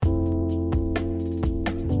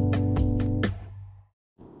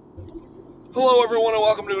Hello, everyone, and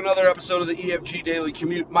welcome to another episode of the EFG Daily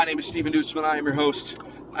Commute. My name is Stephen Dutzman. I am your host.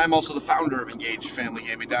 I'm also the founder of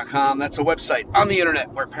EngagedFamilyGaming.com. That's a website on the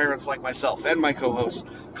internet where parents like myself and my co-hosts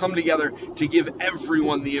come together to give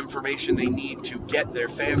everyone the information they need to get their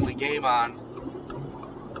family game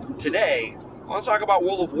on. Today, I want to talk about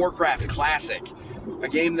World of Warcraft Classic, a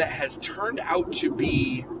game that has turned out to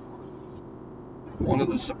be one of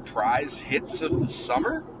the surprise hits of the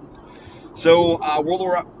summer. So, World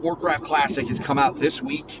of Warcraft Classic has come out this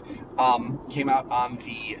week. Came out on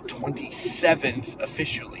the 27th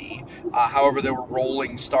officially. However, there were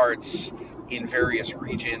rolling starts in various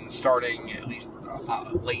regions starting at least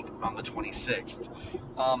late on the 26th.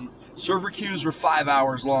 Server queues were 5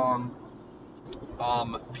 hours long.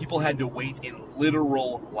 People had to wait in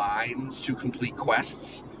literal lines to complete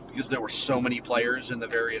quests because there were so many players in the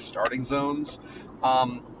various starting zones.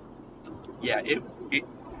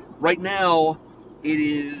 Right now, it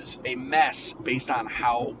is a mess based on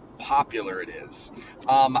how popular it is.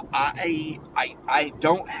 I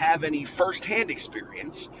don't have any first-hand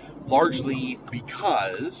experience, largely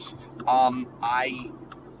because I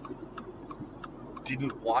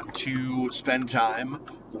didn't want to spend time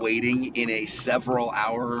waiting in a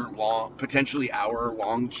potentially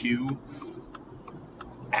hour-long queue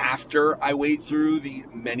after I wait through the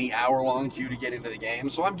many hour-long queue to get into the game.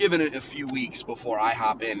 So I'm giving it a few weeks before I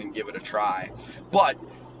hop in and give it a try. But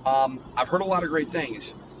I've heard a lot of great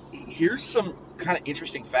things. Here's some kind of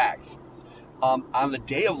interesting facts. On the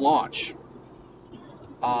day of launch,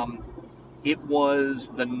 it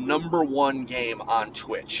was the number one game on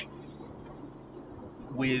Twitch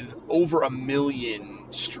with over 1 million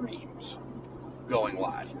streams going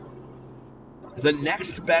live. The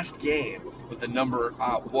next best game with the number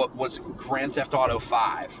what was Grand Theft Auto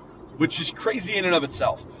 5, which is crazy in and of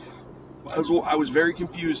itself. I was very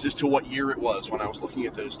confused as to what year it was when I was looking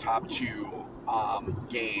at those top two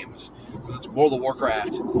games. It's World of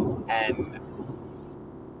Warcraft and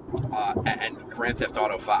Grand Theft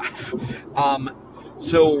Auto 5.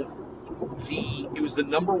 It was the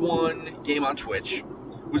number one game on Twitch.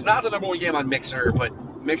 It was not the number one game on Mixer, but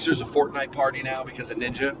Mixer's a Fortnite party now because of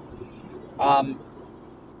Ninja.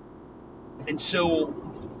 And so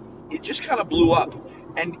it just kind of blew up.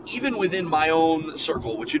 And even within my own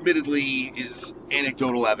circle, which admittedly is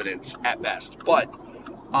anecdotal evidence at best, but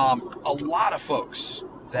a lot of folks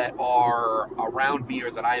that are around me or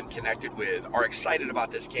that I am connected with are excited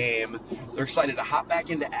about this game. They're excited to hop back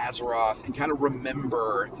into Azeroth and kind of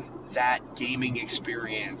remember that gaming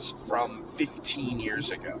experience from 15 years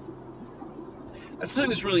ago. That's the thing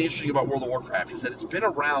that's really interesting about World of Warcraft is that it's been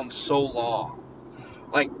around so long.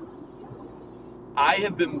 Like,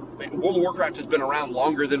 World of Warcraft has been around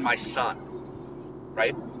longer than my son,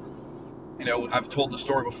 right? You know, I've told the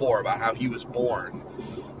story before about how he was born,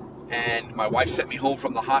 and my wife sent me home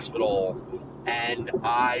from the hospital, and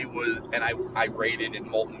I raided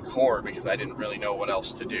in Molten Core because I didn't really know what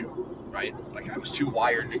else to do, right? Like, I was too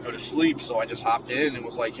wired to go to sleep, so I just hopped in and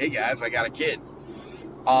was like, hey guys, I got a kid,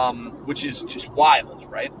 which is just wild,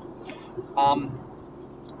 right?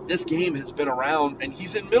 This game has been around, and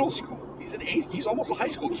he's in middle school. He's almost a high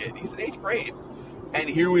school kid. He's in 8th grade. And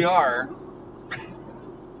here we are.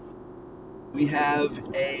 We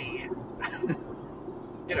have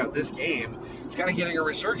this game. It's kind of getting a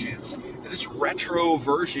resurgence. This retro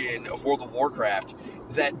version of World of Warcraft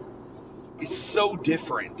that is so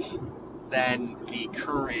different than the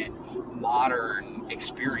current modern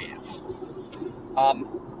experience.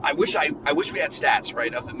 I wish we had stats,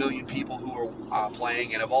 right, of the 1 million people who are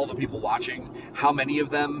playing and of all the people watching, how many of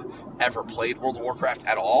them ever played World of Warcraft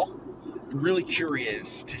at all. I'm really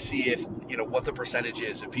curious to see if, what the percentage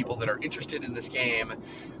is of people that are interested in this game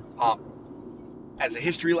as a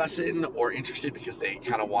history lesson or interested because they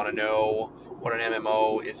kind of want to know what an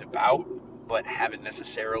MMO is about but haven't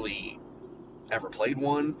necessarily ever played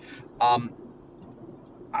one.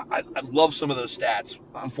 I love some of those stats.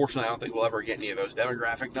 Unfortunately, I don't think we'll ever get any of those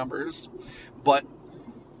demographic numbers. But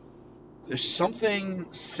there's something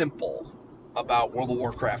simple about World of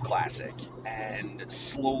Warcraft Classic and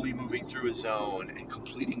slowly moving through a zone and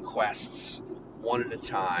completing quests one at a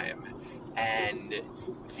time. And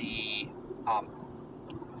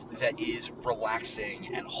that is relaxing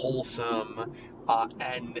and wholesome.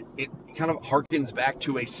 And it kind of harkens back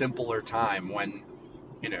to a simpler time when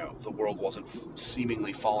the world wasn't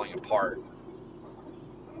seemingly falling apart.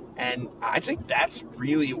 And I think that's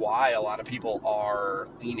really why a lot of people are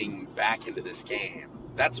leaning back into this game.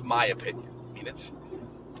 That's my opinion. I mean,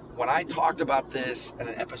 when I talked about this in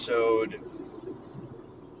an episode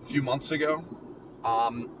a few months ago,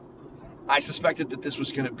 I suspected that this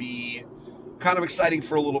was going to be kind of exciting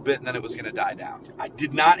for a little bit, and then it was going to die down. I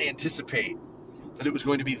did not anticipate that it was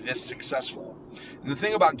going to be this successful. And the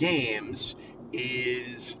thing about games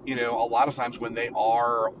is, a lot of times when they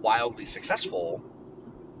are wildly successful,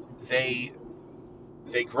 they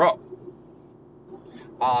grow.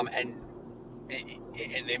 And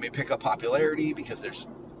they may pick up popularity because there's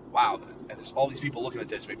all these people looking at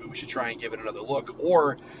this. Maybe we should try and give it another look.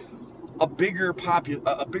 Or a bigger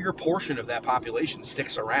portion of that population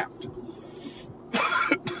sticks around,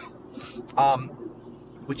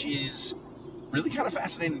 which is really kind of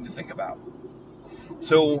fascinating to think about.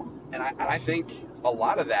 So, and I think a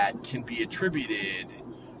lot of that can be attributed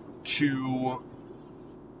to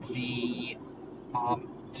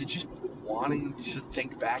to just wanting to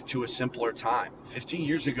think back to a simpler time. 15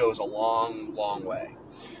 years ago is a long, long way.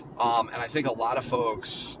 And I think a lot of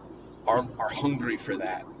folks are hungry for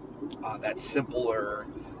that simpler,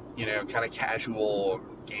 kind of casual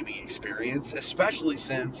gaming experience, especially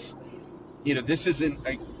since,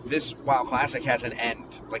 this WoW Classic has an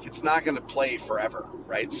end. Like, it's not going to play forever,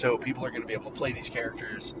 right? So people are going to be able to play these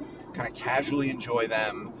characters, kind of casually enjoy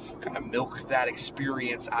them, kind of milk that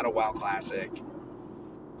experience out of WoW Classic,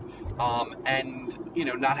 and,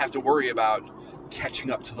 not have to worry about catching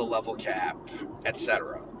up to the level cap,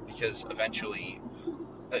 etc. Because eventually,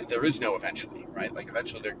 there is no eventually, right? Like,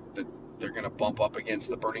 eventually they're going to bump up against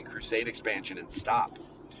the Burning Crusade expansion and stop.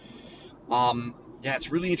 Yeah,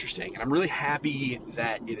 it's really interesting, and I'm really happy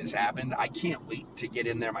that it has happened. I can't wait to get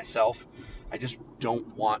in there myself. I just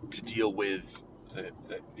don't want to deal with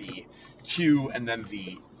the queue and then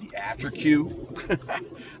the after queue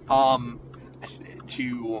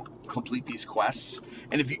to complete these quests.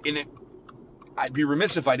 And I'd be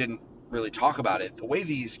remiss if I didn't really talk about it. The way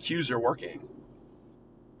these queues are working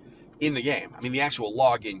in the game, I mean, the actual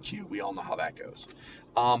login queue, we all know how that goes.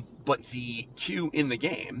 But the queue in the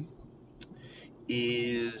game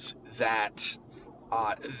is that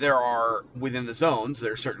there are, within the zones,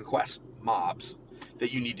 there are certain quest mobs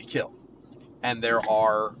that you need to kill. And there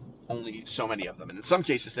are only so many of them. And in some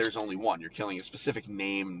cases, there's only one. You're killing a specific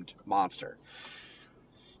named monster.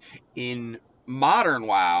 In modern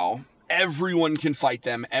WoW, everyone can fight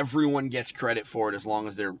them. Everyone gets credit for it as long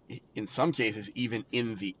as they're, in some cases, even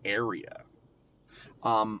in the area.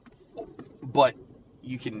 But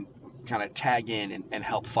you can kind of tag in and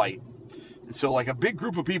help fight. And so, like, a big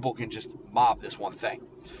group of people can just mob this one thing.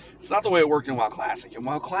 It's not the way it worked in WoW Classic. In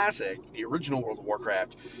WoW Classic, the original World of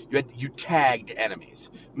Warcraft, you tagged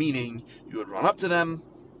enemies, meaning you would run up to them,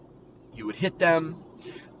 you would hit them,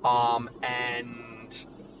 and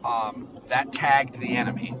that tagged the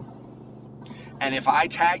enemy. And if I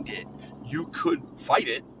tagged it, you could fight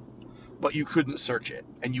it, but you couldn't search it,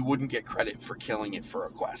 and you wouldn't get credit for killing it for a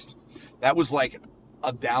quest. That was like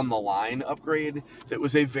a down-the-line upgrade that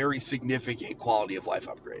was a very significant quality of life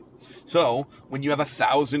upgrade. So, when you have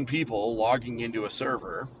 1,000 people logging into a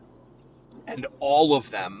server, and all of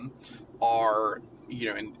them are,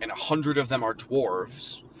 and 100 of them are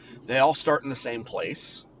dwarves, they all start in the same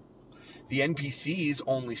place. The NPCs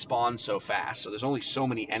only spawn so fast, so there's only so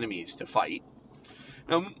many enemies to fight.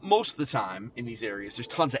 Now, most of the time in these areas, there's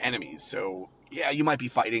tons of enemies, so yeah, you might be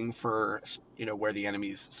fighting for, where the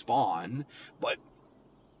enemies spawn, but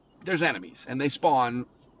there's enemies, and they spawn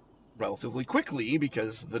relatively quickly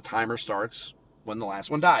because the timer starts when the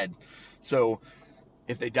last one died. So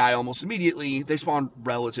if they die almost immediately, they spawn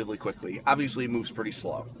relatively quickly. Obviously, it moves pretty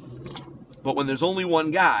slow. But when there's only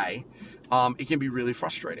one guy, it can be really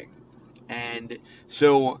frustrating. And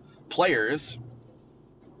so players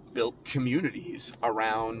built communities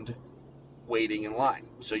around waiting in line.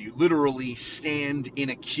 So you literally stand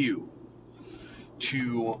in a queue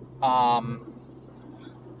to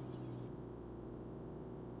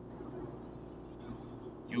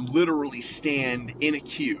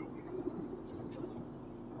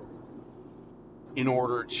in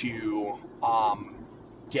order to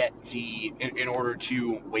in order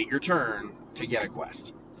to wait your turn to get a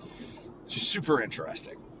quest. It's just super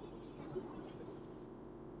interesting.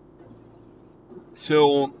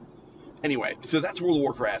 So anyway, that's World of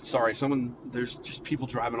Warcraft. Sorry, there's just people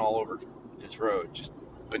driving all over this road, just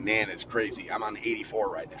bananas crazy. I'm on 84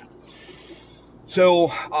 right now.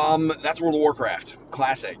 So, that's World of Warcraft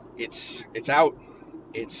Classic. It's out.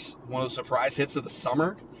 It's one of the surprise hits of the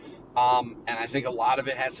summer. And I think a lot of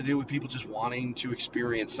it has to do with people just wanting to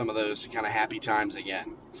experience some of those kind of happy times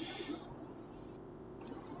again.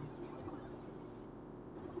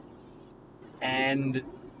 And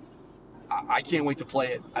I can't wait to play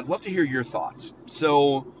it. I'd love to hear your thoughts.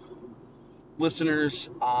 So, listeners,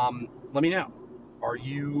 let me know. Are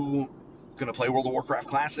you going to play World of Warcraft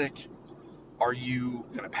Classic? Are you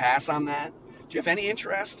going to pass on that? Do you have any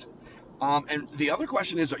interest? And the other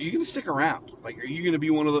question is, are you going to stick around? Like, are you going to be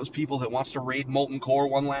one of those people that wants to raid Molten Core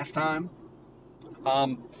one last time?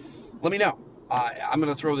 Let me know. I'm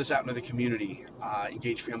going to throw this out into the community,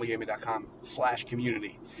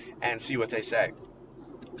 engagefamilygaming.com/community, and see what they say.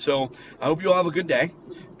 So I hope you all have a good day,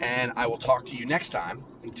 and I will talk to you next time.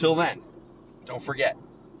 Until then, don't forget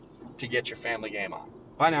to get your family game on.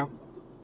 Bye now.